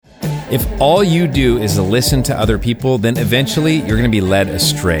If all you do is listen to other people, then eventually you're going to be led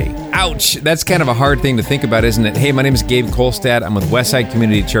astray. Ouch! That's kind of a hard thing to think about, isn't it? Hey, my name is Gabe Kolstad. I'm with Westside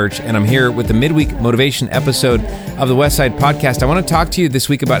Community Church, and I'm here with the midweek motivation episode of the Westside Podcast. I want to talk to you this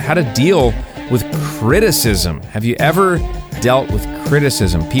week about how to deal with criticism. Have you ever dealt with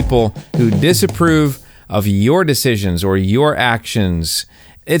criticism? People who disapprove of your decisions or your actions.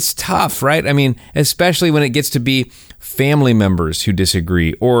 It's tough, right? I mean, especially when it gets to be family members who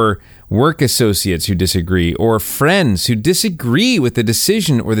disagree, or work associates who disagree, or friends who disagree with the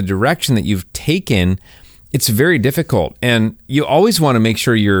decision or the direction that you've taken. It's very difficult. And you always want to make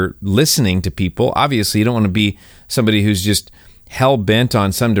sure you're listening to people. Obviously, you don't want to be somebody who's just hell-bent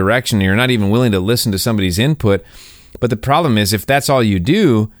on some direction and you're not even willing to listen to somebody's input. But the problem is, if that's all you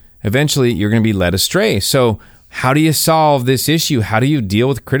do, eventually you're going to be led astray. So how do you solve this issue? How do you deal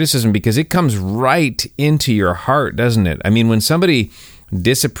with criticism? Because it comes right into your heart, doesn't it? I mean, when somebody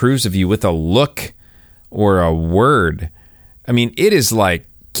disapproves of you with a look or a word, I mean, it is like,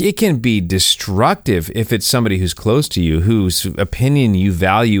 it can be destructive if it's somebody who's close to you, whose opinion you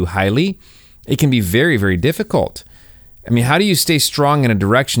value highly. It can be very, very difficult. I mean, how do you stay strong in a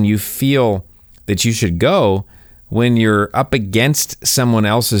direction you feel that you should go when you're up against someone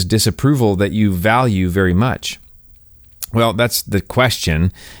else's disapproval that you value very much? Well, that's the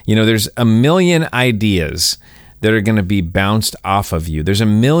question. You know, there's a million ideas that are going to be bounced off of you. There's a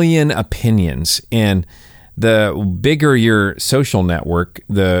million opinions, and the bigger your social network,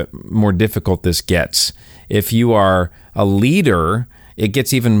 the more difficult this gets. If you are a leader, it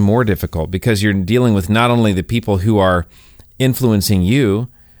gets even more difficult because you're dealing with not only the people who are influencing you,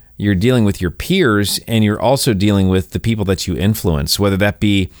 you're dealing with your peers, and you're also dealing with the people that you influence, whether that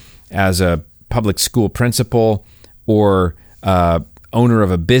be as a public school principal or owner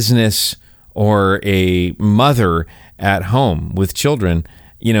of a business or a mother at home with children.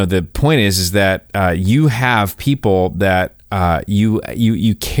 You know, the point is that you have people that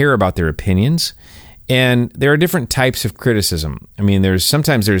you care about their opinions, and there are different types of criticism. I mean,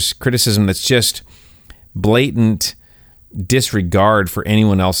 sometimes there's criticism that's just blatant disregard for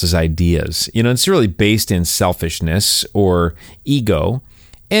anyone else's ideas. You know, it's really based in selfishness or ego,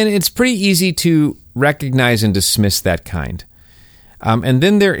 and it's pretty easy to recognize and dismiss that kind. And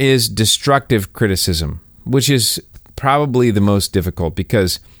then there is destructive criticism, which is probably the most difficult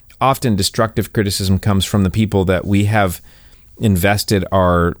because often destructive criticism comes from the people that we have invested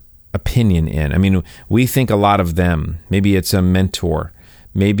our opinion in. I mean, we think a lot of them. Maybe it's a mentor.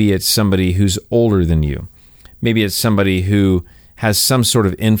 Maybe it's somebody who's older than you. Maybe it's somebody who has some sort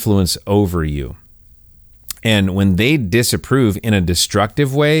of influence over you. And when they disapprove in a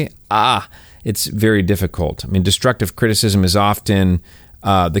destructive way, it's very difficult. I mean, destructive criticism is often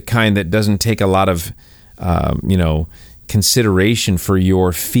the kind that doesn't take a lot of, consideration for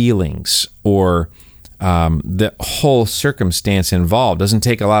your feelings or the whole circumstance involved. Doesn't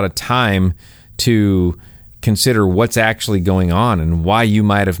take a lot of time to consider what's actually going on and why you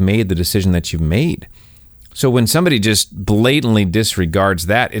might have made the decision that you've made. So when somebody just blatantly disregards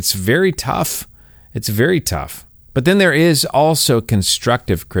that, it's very tough. It's very tough. But then there is also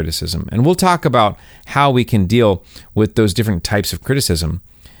constructive criticism. And we'll talk about how we can deal with those different types of criticism.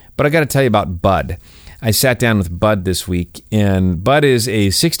 But I got to tell you about Bud. I sat down with Bud this week, and Bud is a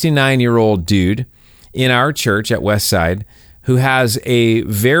 69-year-old dude in our church at Westside who has a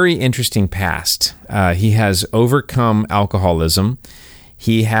very interesting past. He has overcome alcoholism.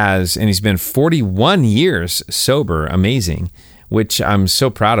 He's been 41 years sober, amazing, which I'm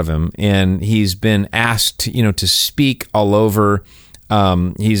so proud of him. And he's been asked, to speak all over.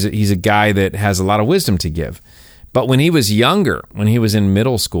 He's a guy that has a lot of wisdom to give. But when he was younger, when he was in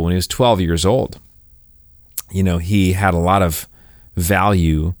middle school, when he was 12 years old, he had a lot of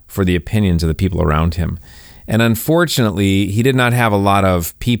value for the opinions of the people around him. And unfortunately, he did not have a lot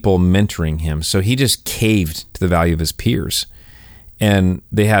of people mentoring him. So he just caved to the value of his peers. And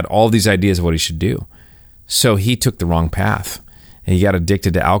they had all these ideas of what he should do. So he took the wrong path. And he got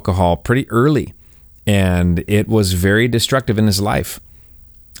addicted to alcohol pretty early. And it was very destructive in his life.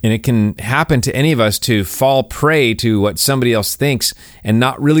 And it can happen to any of us to fall prey to what somebody else thinks and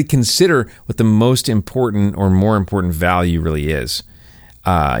not really consider what the most important or more important value really is.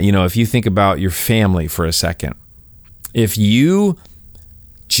 If you think about your family for a second, if you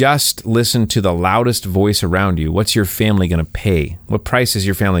just listen to the loudest voice around you, what's your family going to pay? What price is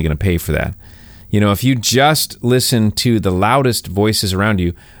your family going to pay for that? If you just listen to the loudest voices around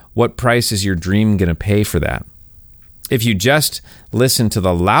you, what price is your dream going to pay for that? If you just listen to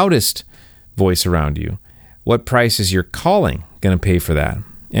the loudest voice around you, what price is your calling going to pay for that?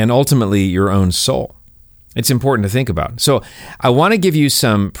 And ultimately, your own soul. It's important to think about. So I want to give you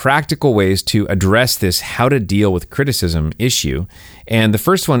some practical ways to address this how to deal with criticism issue. And the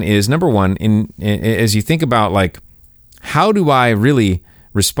first one is, number one, as you think about like, how do I really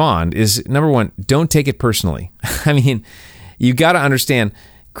respond, is number one, don't take it personally. I mean, you got to understand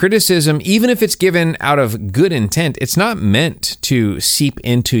criticism, even if it's given out of good intent, it's not meant to seep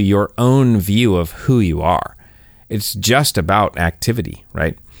into your own view of who you are. It's just about activity,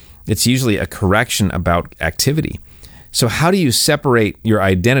 right? It's usually a correction about activity. So how do you separate your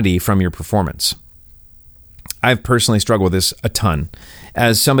identity from your performance? I've personally struggled with this a ton.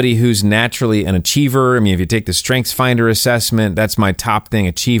 As somebody who's naturally an achiever, I mean, if you take the StrengthsFinder assessment, that's my top thing,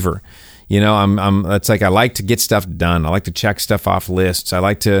 achiever. You know, it's like I like to get stuff done. I like to check stuff off lists. I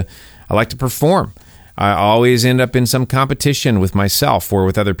like to perform. I always end up in some competition with myself or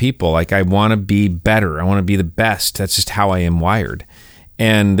with other people. Like I want to be better. I want to be the best. That's just how I am wired.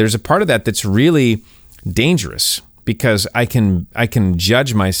 And there's a part of that that's really dangerous because I can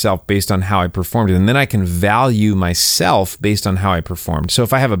judge myself based on how I performed, and then I can value myself based on how I performed. So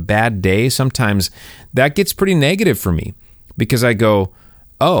if I have a bad day, sometimes that gets pretty negative for me because I go,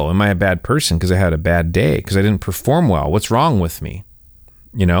 oh, am I a bad person because I had a bad day, because I didn't perform well? What's wrong with me?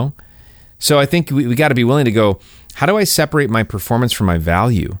 You know? So I think we got to be willing to go, how do I separate my performance from my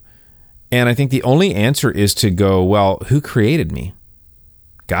value? And I think the only answer is to go, well, who created me?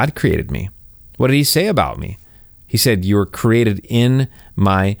 God created me. What did he say about me? He said, you were created in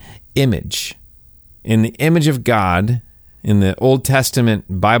my image. In the image of God, in the Old Testament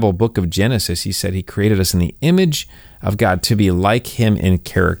Bible book of Genesis, he said he created us in the image of God to be like him in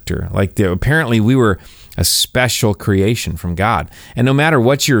character. Apparently we were a special creation from God. And no matter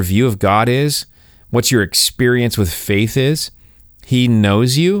what your view of God is, what your experience with faith is, he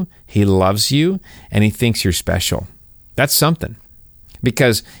knows you, he loves you, and he thinks you're special. That's something.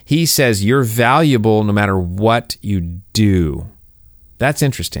 Because he says you're valuable no matter what you do. That's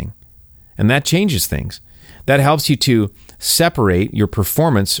interesting. And that changes things. That helps you to separate your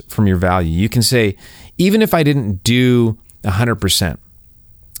performance from your value. You can say, even if I didn't do 100%,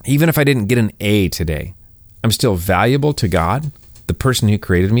 even if I didn't get an A today, I'm still valuable to God, the person who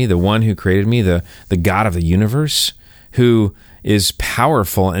created me, the one who created me, the God of the universe, who is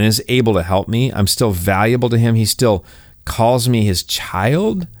powerful and is able to help me. I'm still valuable to him. He still calls me his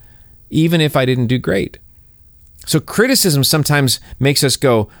child, even if I didn't do great. So criticism sometimes makes us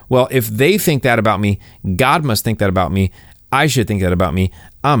go, well, if they think that about me, God must think that about me. I should think that about me.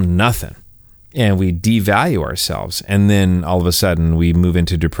 I'm nothing. And we devalue ourselves. And then all of a sudden we move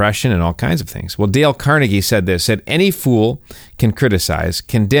into depression and all kinds of things. Well, Dale Carnegie said any fool can criticize,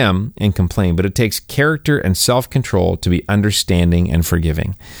 condemn, and complain, but it takes character and self-control to be understanding and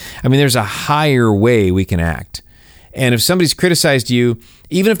forgiving. I mean, there's a higher way we can act. And if somebody's criticized you,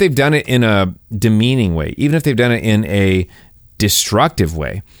 even if they've done it in a demeaning way, even if they've done it in a destructive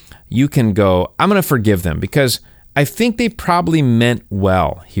way, you can go, I'm going to forgive them because I think they probably meant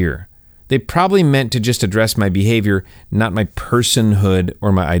well here. They probably meant to just address my behavior, not my personhood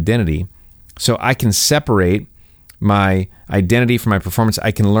or my identity. So I can separate my identity from my performance.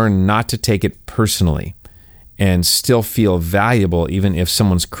 I can learn not to take it personally and still feel valuable even if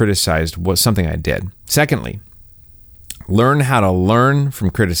someone's criticized something I did. Secondly, learn how to learn from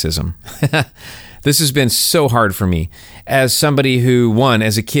criticism. This has been so hard for me. As somebody who,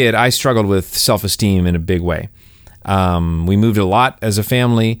 as a kid, I struggled with self-esteem in a big way. We moved a lot as a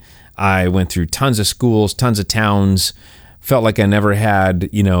family. I went through tons of schools, tons of towns, felt like I never had,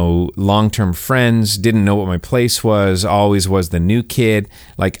 long-term friends, didn't know what my place was, always was the new kid.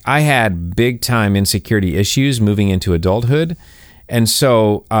 Like I had big-time insecurity issues moving into adulthood. And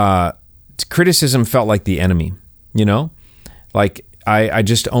so criticism felt like the enemy, Like I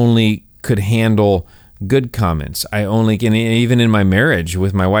just only could handle good comments. And even in my marriage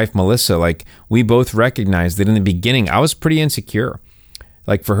with my wife, Melissa, like we both recognized that in the beginning, I was pretty insecure.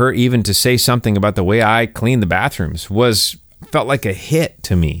 Like for her even to say something about the way I cleaned the bathrooms felt like a hit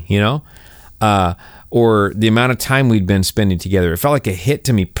to me, or the amount of time we'd been spending together. It felt like a hit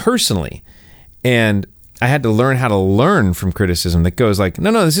to me personally. And I had to learn how to learn from criticism that goes like,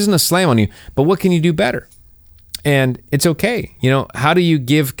 no, this isn't a slam on you, but what can you do better? And it's okay. How do you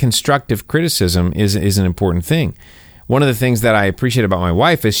give constructive criticism is an important thing. One of the things that I appreciate about my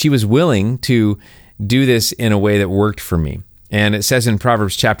wife is she was willing to do this in a way that worked for me. And it says in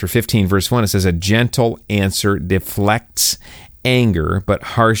Proverbs chapter 15, verse 1, it says, a gentle answer deflects anger, but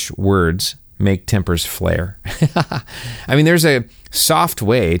harsh words make tempers flare. I mean, there's a soft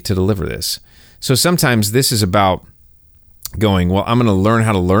way to deliver this. So sometimes this is about going, well, I'm going to learn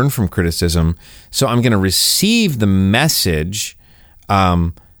how to learn from criticism. So I'm going to receive the message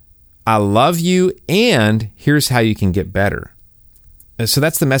I love you, and here's how you can get better. So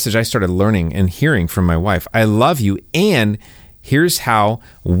that's the message I started learning and hearing from my wife. I love you, and here's how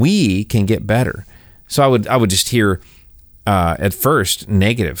we can get better. So I would just hear at first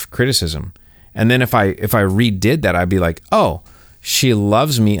negative criticism, and then if I redid that, I'd be like, oh, she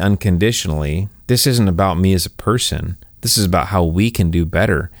loves me unconditionally. This isn't about me as a person. This is about how we can do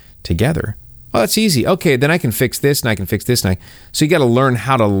better together. Oh, that's easy. Okay, then I can fix this, and I can fix this, and so you got to learn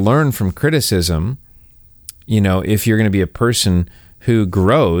how to learn from criticism. If you're going to be a person who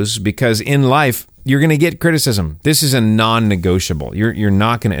grows, because in life you're going to get criticism. This is a non-negotiable. You're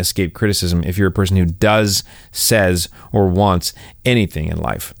not going to escape criticism if you're a person who does, says, or wants anything in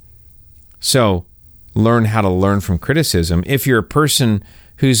life. So learn how to learn from criticism. If you're a person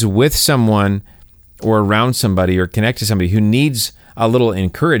who's with someone or around somebody or connect to somebody who needs a little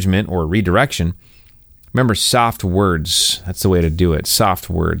encouragement or redirection, remember soft words. That's the way to do it. Soft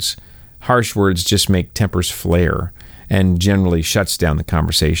words. Harsh words just make tempers flare and generally shuts down the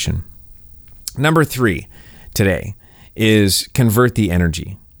conversation. Number 3 today is convert the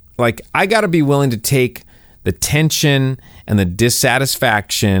energy. Like, I got to be willing to take the tension and the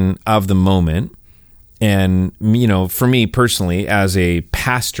dissatisfaction of the moment. And, for me personally, as a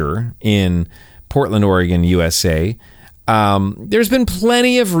pastor in Portland, Oregon, USA, there's been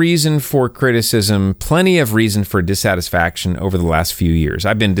plenty of reason for criticism, plenty of reason for dissatisfaction over the last few years.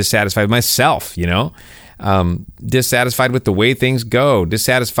 I've been dissatisfied myself, dissatisfied with the way things go,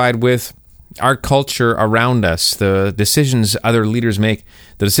 dissatisfied with our culture around us, the decisions other leaders make,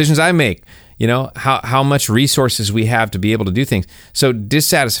 the decisions I make, how much resources we have to be able to do things. So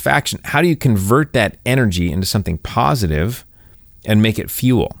dissatisfaction, how do you convert that energy into something positive and make it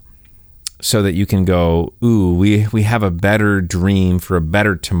fuel? So that you can go, ooh, we have a better dream for a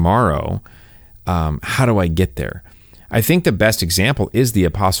better tomorrow. How do I get there? I think the best example is the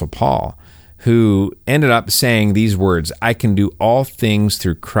Apostle Paul, who ended up saying these words, I can do all things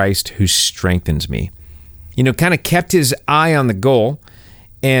through Christ who strengthens me. Kind of kept his eye on the goal.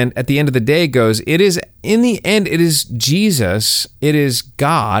 And at the end of the day goes, it is Jesus, it is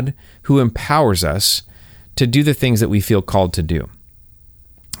God who empowers us to do the things that we feel called to do.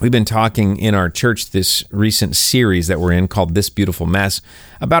 We've been talking in our church this recent series that we're in called This Beautiful Mess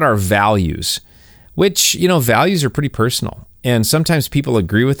about our values, which, values are pretty personal. And sometimes people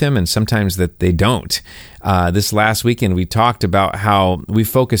agree with them and sometimes that they don't. This last weekend, we talked about how we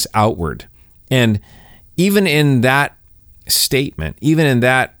focus outward. And even in that statement, even in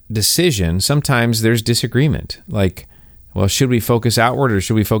that decision, sometimes there's disagreement. Like, well, should we focus outward or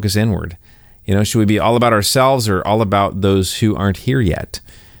should we focus inward? Should we be all about ourselves or all about those who aren't here yet?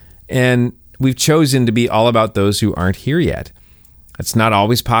 And we've chosen to be all about those who aren't here yet. That's not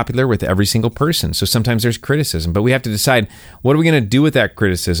always popular with every single person. So sometimes there's criticism, but we have to decide, what are we going to do with that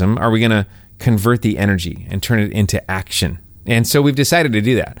criticism? Are we going to convert the energy and turn it into action? And so we've decided to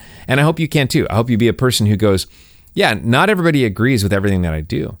do that. And I hope you can too. I hope you be a person who goes, yeah, not everybody agrees with everything that I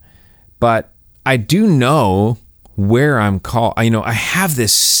do, but I do know where I'm called. I have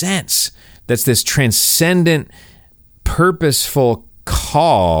this sense that's this transcendent, purposeful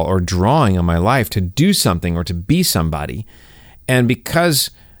call or drawing on my life to do something or to be somebody. And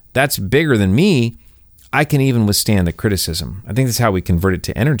because that's bigger than me, I can even withstand the criticism. I think that's how we convert it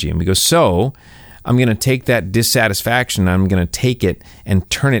to energy. And we go, so I'm going to take that dissatisfaction, I'm going to take it and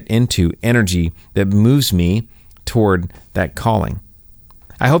turn it into energy that moves me toward that calling.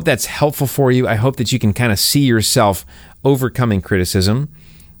 I hope that's helpful for you. I hope that you can kind of see yourself overcoming criticism,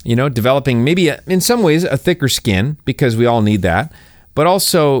 developing maybe in some ways a thicker skin, because we all need that, but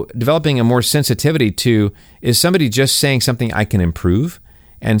also developing a more sensitivity to, is somebody just saying something I can improve?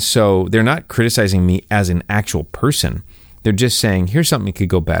 And so they're not criticizing me as an actual person. They're just saying, here's something that could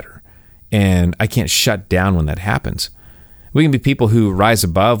go better. And I can't shut down when that happens. We can be people who rise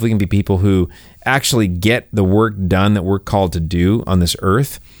above. We can be people who actually get the work done that we're called to do on this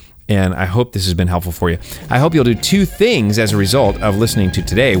earth. And I hope this has been helpful for you. I hope you'll do 2 things as a result of listening to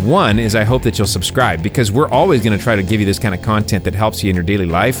today. One is I hope that you'll subscribe, because we're always going to try to give you this kind of content that helps you in your daily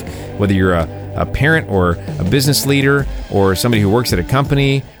life, whether you're a parent or a business leader or somebody who works at a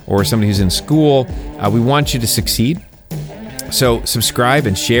company or somebody who's in school. We want you to succeed. So subscribe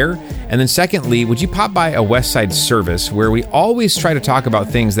and share. And then secondly, would you pop by a Westside service where we always try to talk about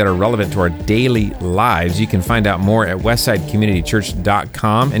things that are relevant to our daily lives. You can find out more at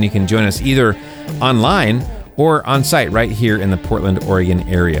westsidecommunitychurch.com, and you can join us either online or on site right here in the Portland, Oregon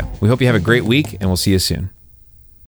area. We hope you have a great week, and we'll see you soon.